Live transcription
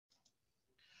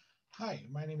Hi,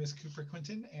 my name is Cooper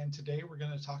Quinton, and today we're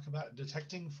going to talk about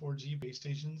detecting 4G base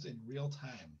stations in real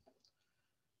time.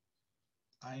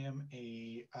 I am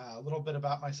little bit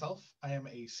about myself. I am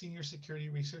a senior security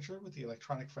researcher with the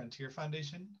Electronic Frontier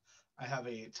Foundation. I have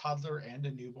a toddler and a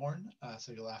newborn,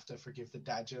 so you'll have to forgive the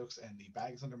dad jokes and the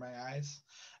bags under my eyes.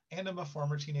 And I'm a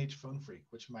former teenage phone freak,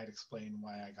 which might explain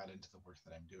why I got into the work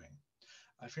that I'm doing.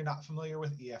 If you're not familiar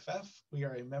with EFF, we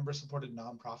are a member-supported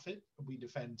nonprofit. We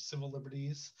defend civil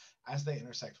liberties as they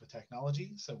intersect with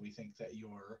technology. So we think that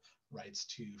your rights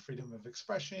to freedom of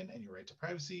expression and your right to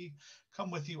privacy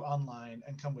come with you online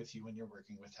and come with you when you're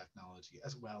working with technology,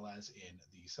 as well as in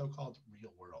the so-called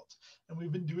real world. And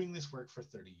we've been doing this work for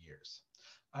 30 years.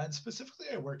 And specifically,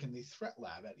 I work in the threat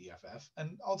lab at EFF,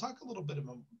 and I'll talk a little bit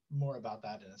more about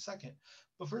that in a second.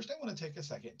 But first, I want to take a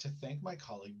second to thank my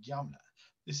colleague Yamna.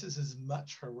 This is as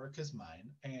much her work as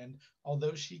mine, and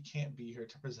although she can't be here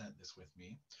to present this with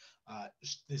me,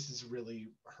 this is really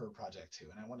her project too,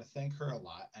 and I want to thank her a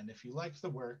lot. And if you like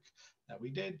the work that we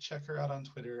did, check her out on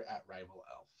Twitter at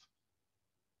RivalElf.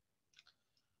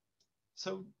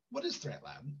 So what is Threat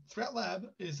Lab? Threat Lab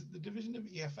is the division of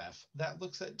EFF that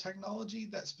looks at technology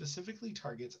that specifically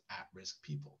targets at-risk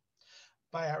people.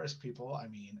 By at-risk people, I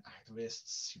mean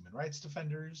activists, human rights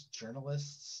defenders,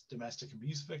 journalists, domestic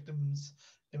abuse victims,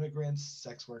 immigrants,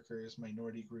 sex workers,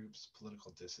 minority groups,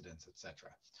 political dissidents, etc.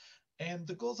 And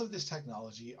the goals of this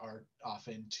technology are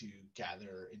often to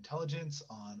gather intelligence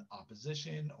on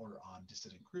opposition or on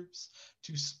dissident groups,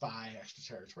 to spy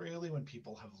extraterritorially when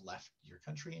people have left your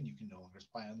country and you can no longer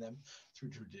spy on them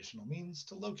through traditional means,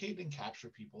 to locate and capture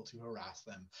people, to harass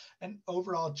them, and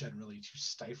overall generally to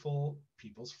stifle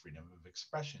people's freedom of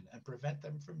expression and prevent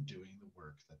them from doing the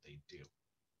work that they do.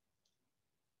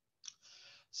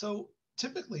 So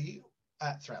typically,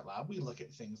 at Threat Lab, we look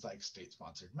at things like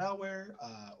state-sponsored malware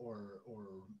or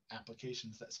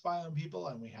applications that spy on people,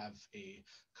 and we have a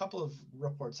couple of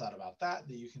reports out about that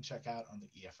you can check out on the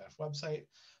EFF website.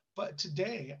 But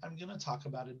today, I'm going to talk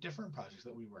about a different project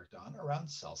that we worked on around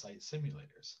cell site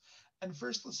simulators. And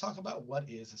first, let's talk about what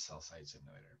is a cell site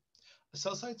simulator. A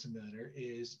cell site simulator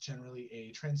is generally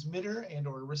a transmitter and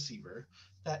or receiver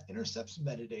that intercepts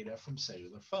metadata from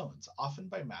cellular phones, often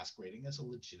by masquerading as a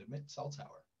legitimate cell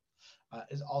tower.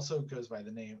 It also goes by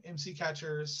the name MC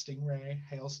Catcher, Stingray,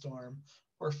 Hailstorm,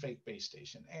 or fake base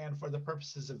station. And for the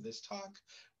purposes of this talk,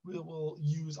 we will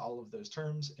use all of those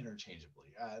terms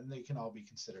interchangeably. And they can all be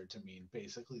considered to mean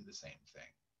basically the same thing.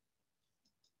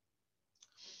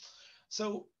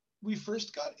 So we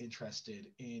first got interested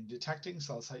in detecting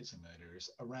cell site simulators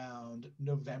around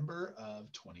November of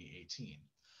 2018.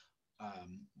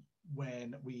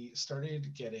 When we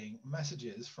started getting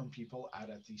messages from people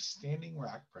out at the Standing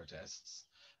Rock protests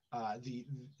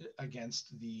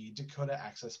against the Dakota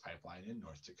Access Pipeline in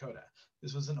North Dakota.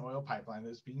 This was an oil pipeline that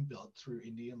was being built through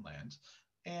Indian land,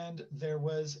 and there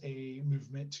was a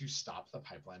movement to stop the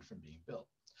pipeline from being built.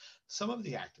 Some of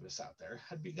the activists out there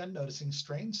had begun noticing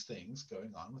strange things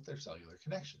going on with their cellular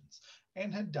connections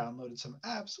and had downloaded some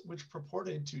apps which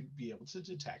purported to be able to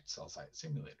detect cell site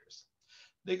simulators.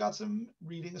 They got some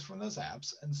readings from those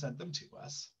apps and sent them to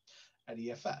us at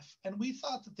EFF. And we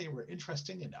thought that they were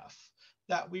interesting enough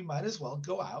that we might as well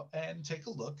go out and take a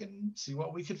look and see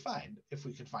what we could find. If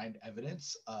we could find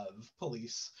evidence of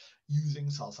police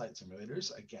using cell site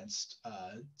simulators against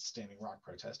Standing Rock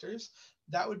protesters,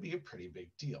 that would be a pretty big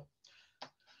deal.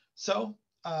 So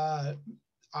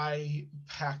I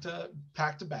packed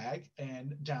a bag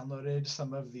and downloaded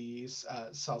some of these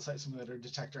cell site simulator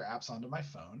detector apps onto my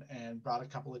phone and brought a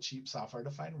couple of cheap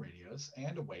software-defined radios,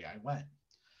 and away I went.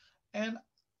 And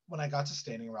when I got to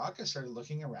Standing Rock, I started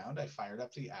looking around. I fired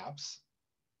up the apps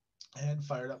and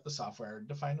fired up the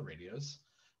software-defined radios.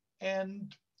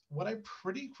 And what I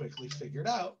pretty quickly figured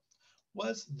out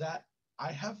was that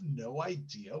I have no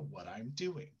idea what I'm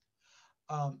doing.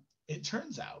 It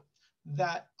turns out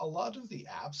that a lot of the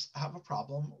apps have a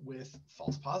problem with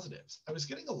false positives. I was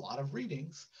getting a lot of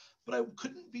readings, but I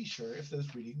couldn't be sure if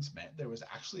those readings meant there was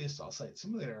actually a cell site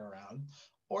simulator around,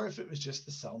 or if it was just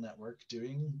the cell network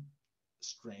doing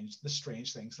the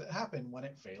strange things that happen when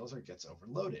it fails or gets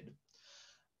overloaded.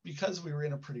 Because we were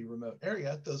in a pretty remote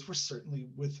area, those were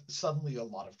certainly, with suddenly a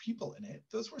lot of people in it,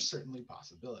 those were certainly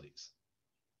possibilities.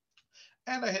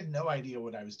 And I had no idea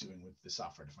what I was doing with the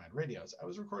software-defined radios. I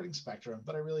was recording Spectrum,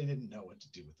 but I really didn't know what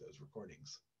to do with those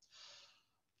recordings.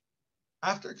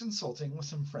 After consulting with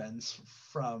some friends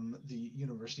from the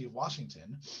University of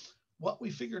Washington, what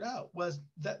we figured out was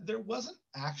that there wasn't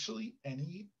actually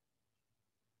any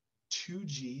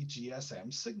 2G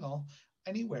GSM signal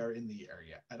anywhere in the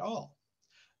area at all.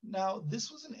 Now,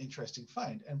 this was an interesting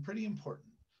find and pretty important.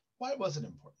 Why was it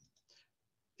important?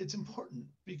 it's important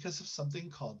because of something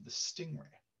called the stingray.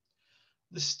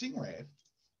 The stingray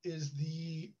is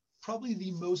probably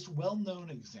the most well-known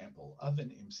example of an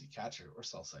IMSI catcher or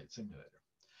cell site simulator.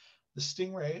 The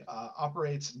Stingray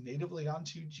operates natively on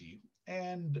 2G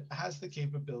and has the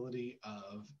capability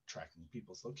of tracking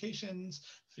people's locations,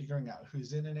 figuring out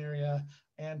who's in an area,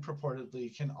 and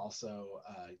purportedly can also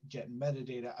get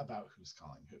metadata about who's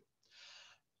calling who.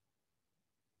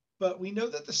 But we know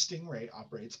that the Stingray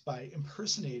operates by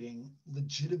impersonating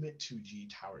legitimate 2G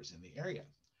towers in the area.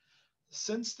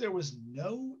 Since there was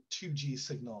no 2G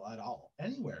signal at all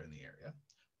anywhere in the area,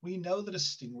 we know that a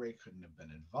stingray couldn't have been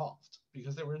involved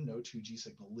because there were no 2G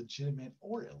signal, legitimate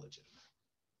or illegitimate.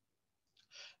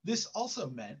 This also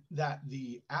meant that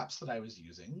the apps that I was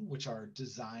using, which are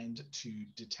designed to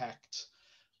detect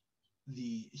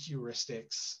the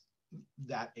heuristics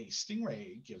that a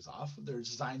stingray gives off, they're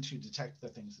designed to detect the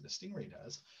things that a stingray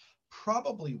does,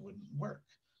 probably wouldn't work.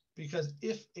 Because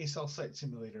if a cell site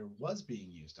simulator was being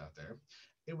used out there,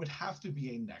 it would have to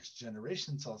be a next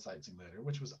generation cell site simulator,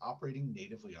 which was operating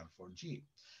natively on 4G.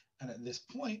 And at this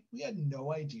point, we had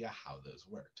no idea how those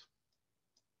worked.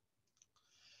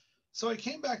 So I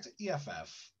came back to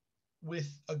EFF with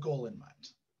a goal in mind.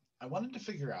 I wanted to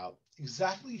figure out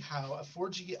exactly how a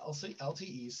 4G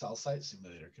LTE cell site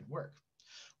simulator could work.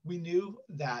 We knew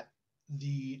that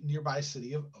the nearby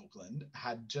city of Oakland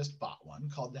had just bought one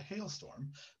called the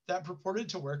Hailstorm that purported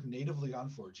to work natively on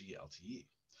 4G LTE.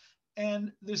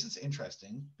 And this is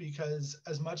interesting because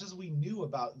as much as we knew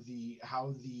about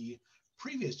how the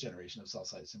previous generation of cell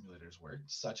site simulators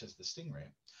worked, such as the Stingray,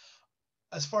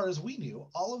 as far as we knew,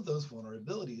 all of those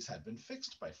vulnerabilities had been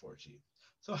fixed by 4G.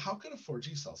 So how could a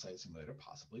 4G cell site simulator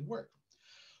possibly work?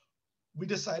 We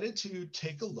decided to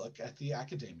take a look at the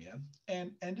academia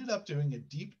and ended up doing a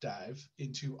deep dive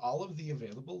into all of the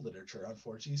available literature on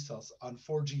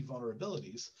 4G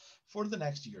vulnerabilities for the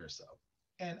next year or so.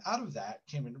 And out of that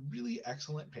came a really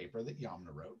excellent paper that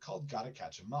Yamna wrote called Gotta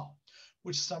Catch 'Em All,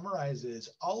 which summarizes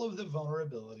all of the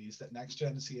vulnerabilities that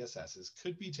next-gen CSSs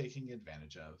could be taking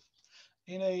advantage of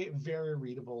in a very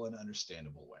readable and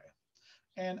understandable way.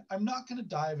 And I'm not going to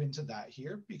dive into that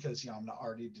here because Yamna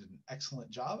already did an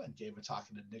excellent job and gave a talk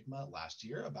at Enigma last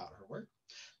year about her work.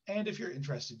 And if you're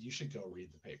interested, you should go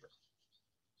read the paper.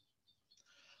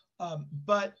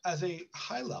 But as a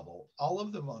high level, all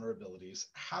of the vulnerabilities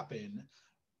happen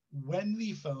when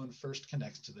the phone first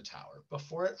connects to the tower,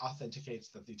 before it authenticates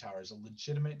that the tower is a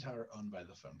legitimate tower owned by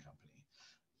the phone company.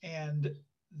 And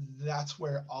that's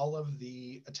where all of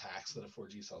the attacks that a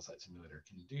 4G cell site simulator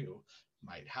can do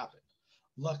might happen.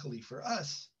 Luckily for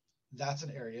us, that's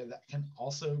an area that can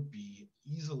also be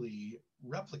easily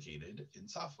replicated in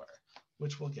software,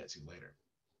 which we'll get to later.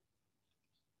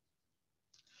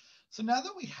 So now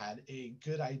that we had a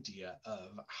good idea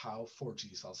of how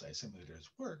 4G cell site simulators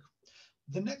work,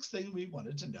 the next thing we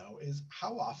wanted to know is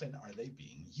how often are they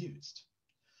being used?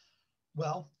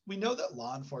 Well, we know that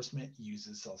law enforcement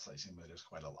uses cell site simulators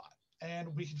quite a lot,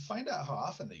 and we can find out how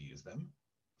often they use them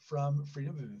from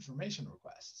Freedom of Information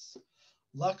requests.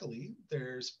 Luckily,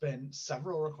 there's been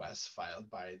several requests filed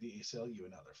by the ACLU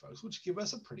and other folks, which give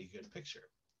us a pretty good picture.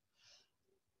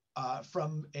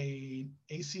 From a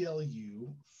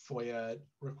ACLU FOIA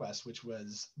request, which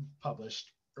was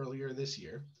published earlier this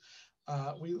year,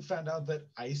 we found out that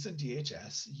ICE and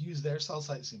DHS use their cell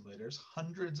site simulators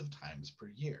hundreds of times per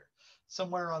year,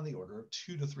 somewhere on the order of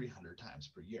 200 to 300 times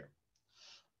per year.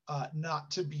 Not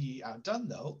to be outdone,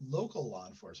 though, local law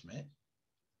enforcement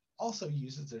also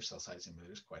uses their cell site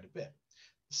simulators quite a bit.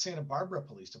 The Santa Barbara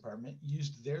Police Department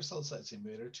used their cell site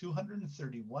simulator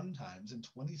 231 times in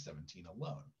 2017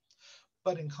 alone.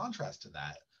 But in contrast to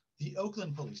that, the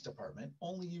Oakland Police Department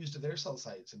only used their cell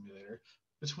site simulator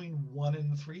between 1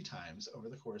 and 3 times over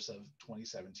the course of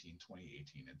 2017,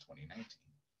 2018, and 2019.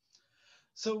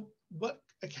 So what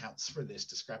accounts for this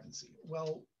discrepancy?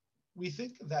 Well, we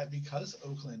think that because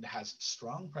Oakland has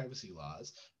strong privacy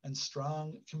laws and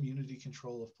strong community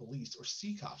control of police or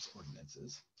CCOPS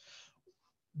ordinances,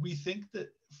 we think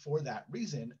that for that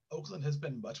reason, Oakland has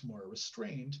been much more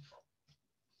restrained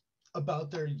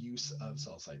about their use of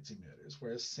cell site simulators,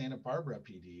 whereas Santa Barbara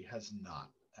PD has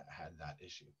not had that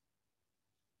issue.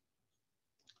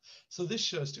 So this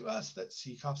shows to us that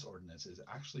CCOPS ordinances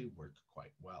actually work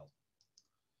quite well.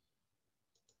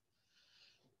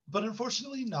 But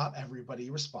unfortunately, not everybody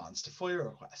responds to FOIA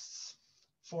requests.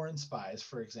 Foreign spies,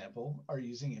 for example, are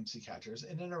using IMSI catchers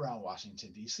in and around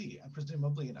Washington, D.C., and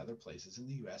presumably in other places in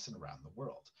the U.S. and around the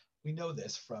world. We know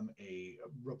this from a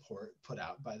report put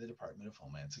out by the Department of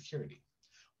Homeland Security.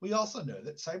 We also know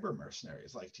that cyber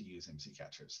mercenaries like to use IMSI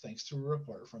catchers, thanks to a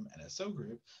report from NSO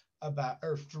Group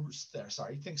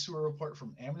thanks to a report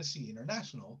from Amnesty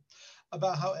International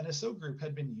about how NSO Group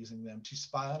had been using them to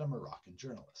spy on a Moroccan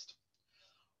journalist.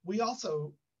 We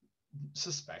also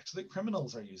suspect that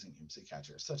criminals are using IMSI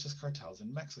catchers, such as cartels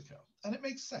in Mexico. And it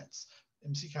makes sense.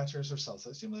 IMSI catchers or cell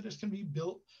site simulators can be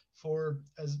built for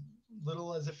as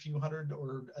little as a few hundred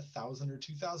or $1,000 or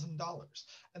 $2,000.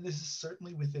 And this is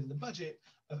certainly within the budget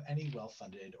of any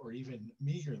well-funded or even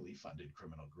meagerly funded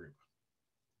criminal group.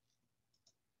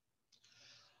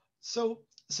 So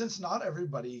since not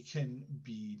everybody can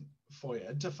be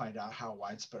FOIA'd to find out how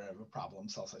widespread of a problem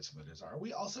cell site simulators are,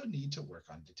 we also need to work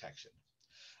on detection.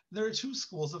 There are two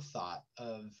schools of thought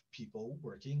of people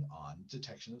working on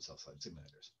detection of cell site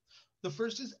simulators. The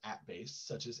first is app-based,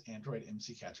 such as Android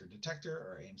IMSI Catcher Detector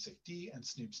or AIMSIC-D and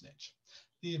Snoop Snitch.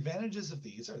 The advantages of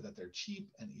these are that they're cheap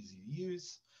and easy to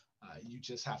use. You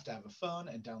just have to have a phone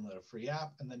and download a free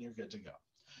app, and then you're good to go.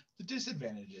 The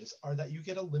disadvantages are that you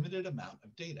get a limited amount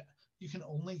of data. You can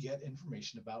only get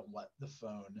information about what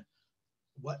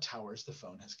towers the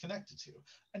phone has connected to.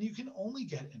 And you can only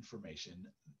get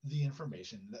the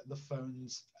information that the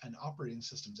phone's and operating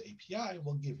system's API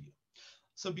will give you.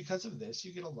 So because of this,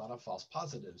 you get a lot of false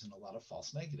positives and a lot of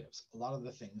false negatives. A lot of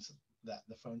the things that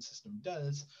the phone system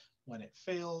does when it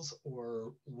fails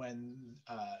or when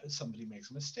somebody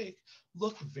makes a mistake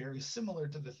look very similar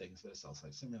to the things that a cell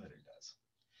site simulator does.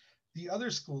 The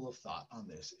other school of thought on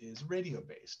this is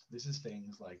radio-based. This is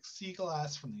things like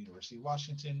Seaglass from the University of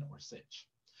Washington or SITCH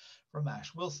from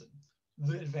Ash Wilson.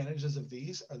 The advantages of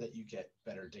these are that you get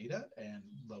better data and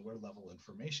lower level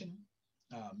information.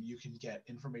 You can get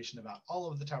information about all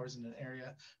of the towers in an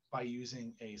area by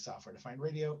using a software-defined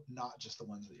radio, not just the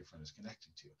ones that your phone is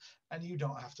connected to. And you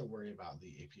don't have to worry about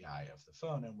the API of the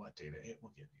phone and what data it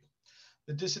will give you.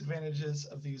 The disadvantages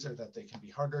of these are that they can be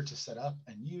harder to set up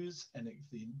and use, and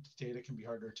the data can be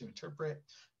harder to interpret.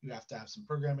 You have to have some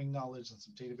programming knowledge and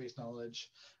some database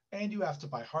knowledge, and you have to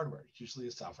buy hardware, usually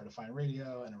a software-defined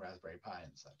radio and a Raspberry Pi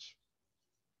and such.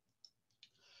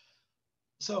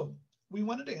 So we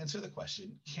wanted to answer the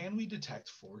question, can we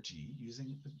detect 4G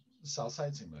using cell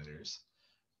site simulators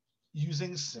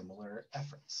using similar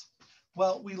efforts?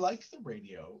 Well, we like the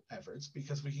radio efforts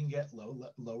because we can get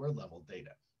lower level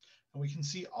data. And we can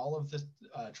see all of the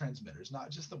transmitters, not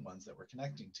just the ones that we're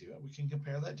connecting to, and we can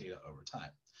compare that data over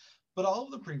time. But all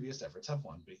of the previous efforts have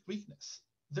one big weakness.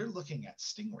 They're looking at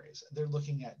stingrays. They're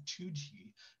looking at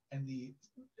 2G and the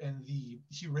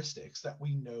heuristics that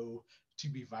we know to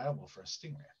be viable for a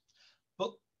stingray.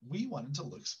 But we wanted to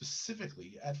look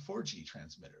specifically at 4G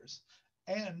transmitters,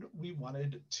 and we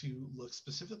wanted to look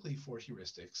specifically for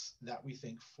heuristics that we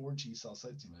think 4G cell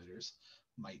site simulators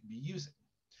might be using.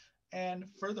 And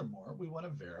furthermore, we want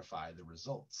to verify the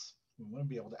results. We want to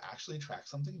be able to actually track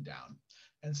something down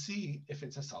and see if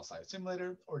it's a cell site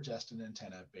simulator or just an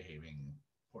antenna behaving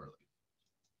poorly.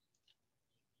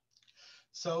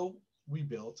 So we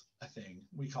built a thing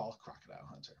we call Crocodile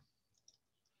Hunter.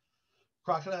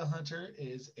 Crocodile Hunter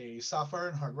is a software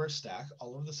and hardware stack.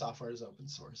 All of the software is open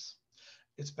source.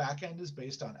 Its backend is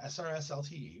based on SRS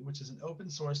LTE, which is an open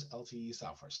source LTE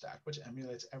software stack, which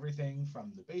emulates everything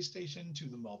from the base station to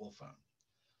the mobile phone.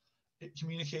 It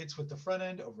communicates with the front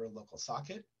end over a local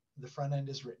socket. The front end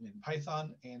is written in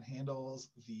Python and handles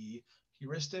the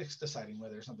heuristics, deciding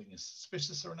whether something is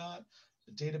suspicious or not,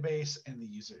 the database, and the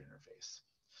user interface.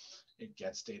 It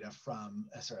gets data from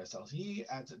SRS LTE,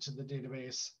 adds it to the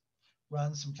database,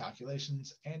 runs some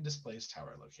calculations, and displays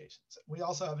tower locations. We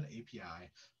also have an API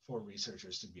for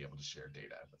researchers to be able to share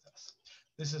data with us.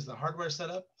 This is the hardware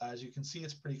setup. As you can see,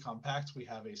 it's pretty compact. We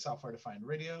have a software-defined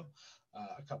radio,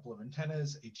 a couple of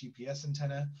antennas, a GPS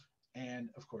antenna,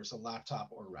 and of course, a laptop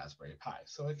or Raspberry Pi.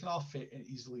 So it can all fit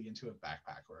easily into a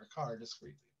backpack or a car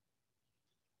discreetly.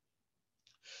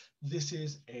 This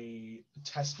is a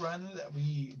test run that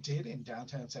we did in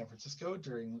downtown San Francisco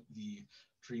during the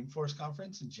Dreamforce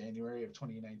conference in January of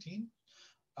 2019.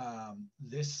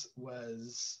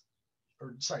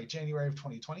 January of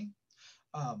 2020.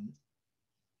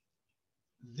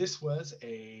 This was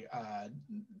a,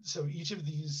 so each of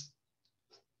these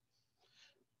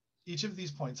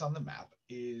points on the map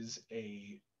is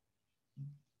a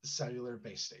cellular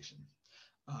base station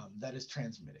that is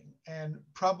transmitting. And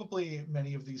probably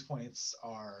many of these points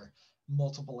are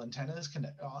multiple antennas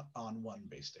connected on one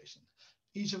base station.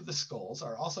 Each of the skulls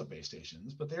are also base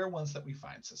stations, but they are ones that we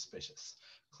find suspicious.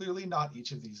 Clearly not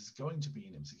each of these is going to be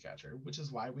an IMSI catcher, which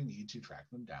is why we need to track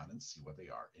them down and see what they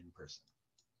are in person.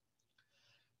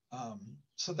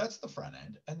 So that's the front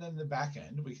end. And then the back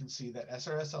end, we can see that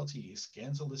SRS LTE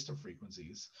scans a list of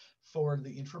frequencies for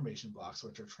the information blocks,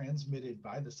 which are transmitted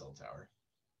by the cell tower.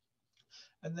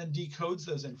 and then decodes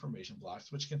those information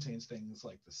blocks, which contains things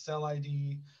like the cell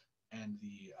ID and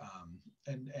the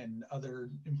and other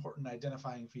important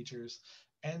identifying features,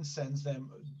 and sends them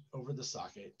over the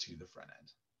socket to the front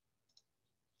end.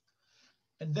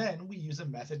 And then we use a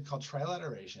method called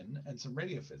trilateration and some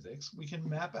radio physics. We can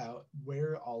map out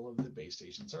where all of the base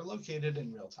stations are located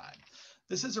in real time.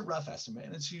 This is a rough estimate,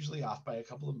 and it's usually off by a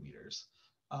couple of meters,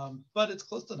 but it's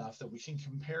close enough that we can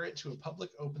compare it to a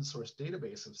public open source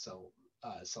database of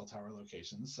cell tower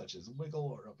locations, such as Wiggle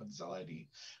or OpenCellID,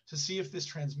 to see if this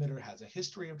transmitter has a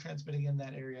history of transmitting in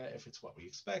that area, if it's what we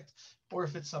expect, or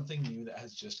if it's something new that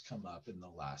has just come up in the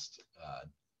last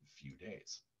few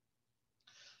days.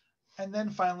 And then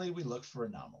finally, we look for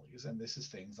anomalies. And this is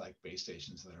things like base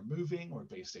stations that are moving, or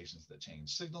base stations that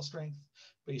change signal strength,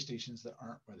 base stations that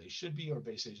aren't where they should be, or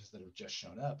base stations that have just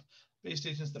shown up, base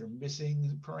stations that are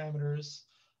missing parameters,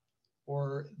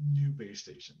 or new base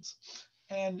stations.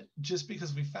 And just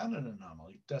because we found an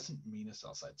anomaly doesn't mean a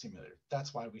cell site simulator.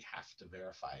 That's why we have to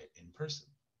verify it in person.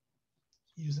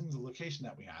 Using the location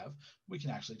that we have, we can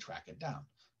actually track it down.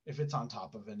 If it's on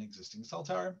top of an existing cell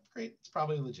tower, great, it's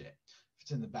probably legit. If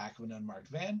it's in the back of an unmarked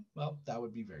van, well, that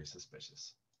would be very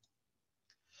suspicious.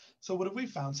 So what have we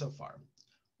found so far?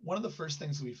 One of the first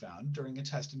things we found during a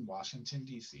test in Washington,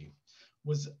 D.C.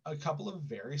 was a couple of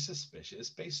very suspicious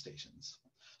base stations.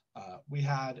 We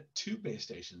had two base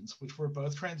stations, which were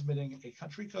both transmitting a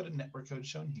country code and network code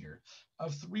shown here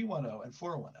of 310 and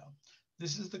 410.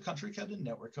 This is the country code and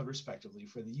network code respectively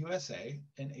for the USA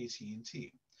and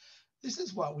AT&T. This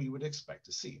is what we would expect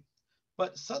to see.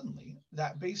 But suddenly,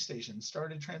 that base station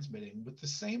started transmitting with the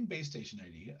same base station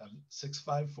ID of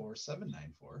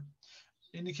 654794,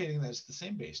 indicating that it's the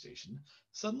same base station,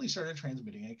 suddenly started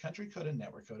transmitting a country code and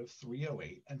network code of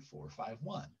 308 and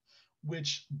 451,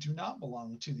 which do not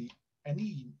belong to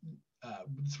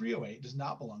 308 does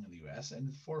not belong in the US,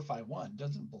 and 451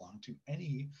 doesn't belong to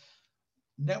any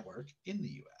network in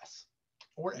the US,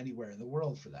 or anywhere in the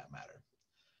world for that matter.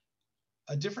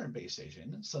 A different base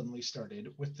station suddenly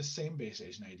started with the same base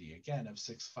station ID again of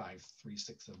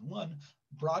 653671,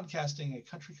 broadcasting a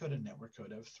country code and network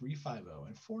code of 350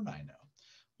 and 490,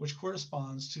 which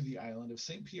corresponds to the island of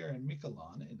St. Pierre and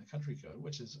Miquelon in the country code,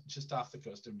 which is just off the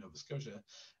coast of Nova Scotia,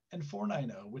 and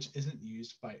 490, which isn't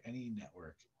used by any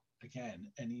network,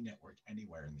 again, any network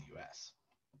anywhere in the US.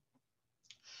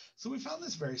 So we found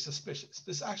this very suspicious.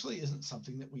 This actually isn't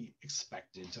something that we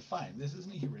expected to find. This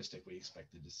isn't a heuristic we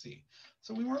expected to see.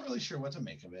 So we weren't really sure what to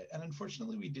make of it, and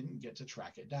unfortunately we didn't get to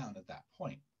track it down at that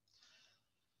point.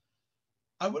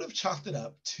 I would have chalked it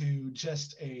up to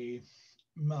just a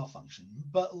malfunction,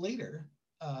 but later,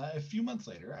 a few months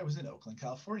later, I was in Oakland,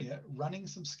 California, running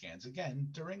some scans again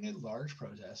during a large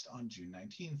protest on June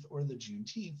 19th, or the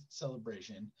Juneteenth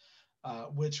celebration,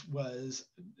 which was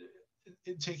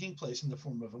taking place in the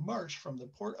form of a march from the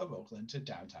port of Oakland to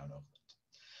downtown Oakland.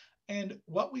 And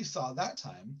what we saw that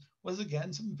time was,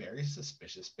 again, some very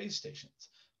suspicious base stations,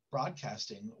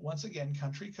 broadcasting, once again,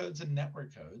 country codes and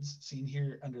network codes, seen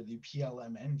here under the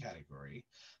PLMN category,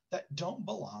 that don't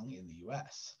belong in the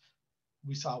US.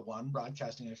 We saw one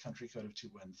broadcasting a country code of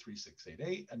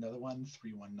 213688, another one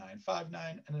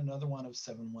 31959, and another one of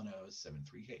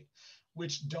 710738,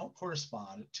 which don't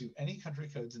correspond to any country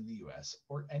codes in the US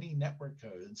or any network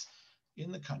codes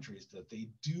in the countries that they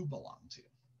do belong to.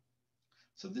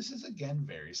 So this is, again,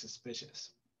 very suspicious.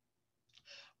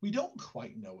 We don't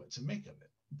quite know what to make of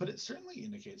it, but it certainly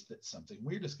indicates that something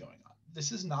weird is going on.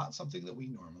 This is not something that we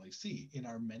normally see in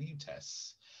our many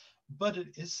tests, but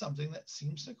it is something that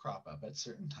seems to crop up at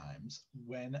certain times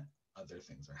when other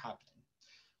things are happening.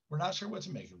 We're not sure what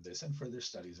to make of this, and further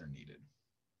studies are needed.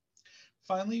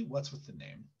 Finally, what's with the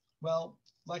name? Well,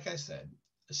 like I said,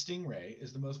 a stingray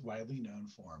is the most widely known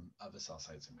form of a cell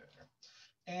site simulator.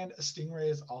 And a stingray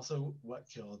is also what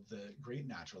killed the great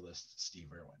naturalist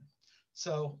Steve Irwin.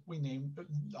 So we named,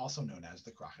 also known as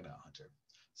the Crocodile Hunter.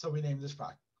 So we named this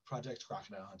project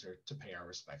Crocodile Hunter to pay our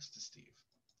respects to Steve.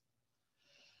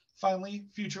 Finally,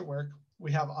 future work.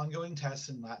 We have ongoing tests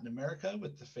in Latin America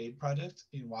with the FADE project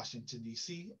in Washington,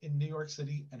 D.C., in New York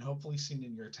City, and hopefully soon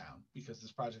in your town, because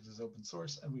this project is open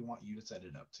source and we want you to set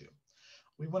it up too.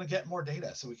 We want to get more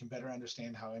data so we can better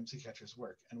understand how MC catchers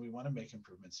work, and we want to make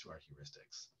improvements to our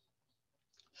heuristics.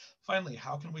 Finally,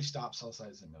 how can we stop cell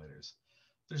site simulators?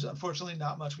 There's unfortunately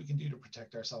not much we can do to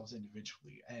protect ourselves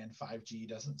individually, and 5G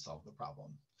doesn't solve the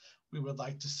problem. We would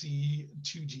like to see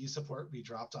 2G support be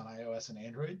dropped on iOS and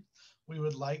Android. We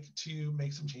would like to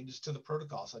make some changes to the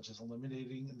protocol, such as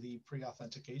eliminating the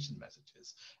pre-authentication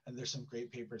messages. And there's some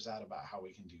great papers out about how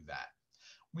we can do that.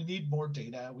 We need more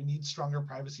data, we need stronger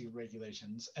privacy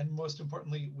regulations, and most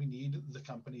importantly, we need the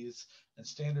companies and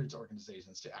standards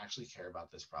organizations to actually care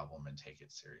about this problem and take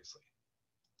it seriously.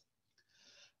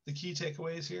 The key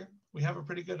takeaways here, we have a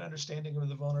pretty good understanding of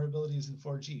the vulnerabilities in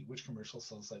 4G, which commercial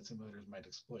cell site simulators might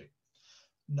exploit.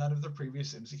 None of the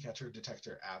previous IMSI catcher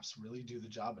detector apps really do the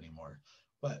job anymore,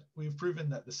 but we've proven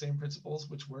that the same principles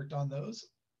which worked on those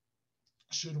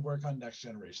should work on next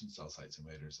generation cell site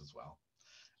simulators as well.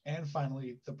 And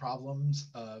finally, the problems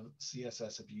of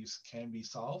CSS abuse can be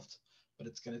solved, but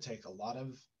it's going to take a lot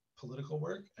of political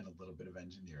work and a little bit of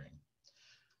engineering.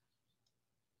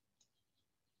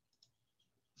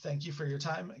 Thank you for your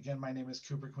time. Again, my name is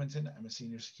Cooper Quinton. I'm a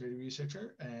senior security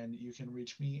researcher, and you can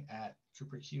reach me at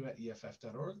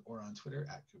cooperq@eff.org or on Twitter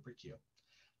 @cooperq.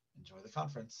 Enjoy the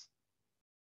conference.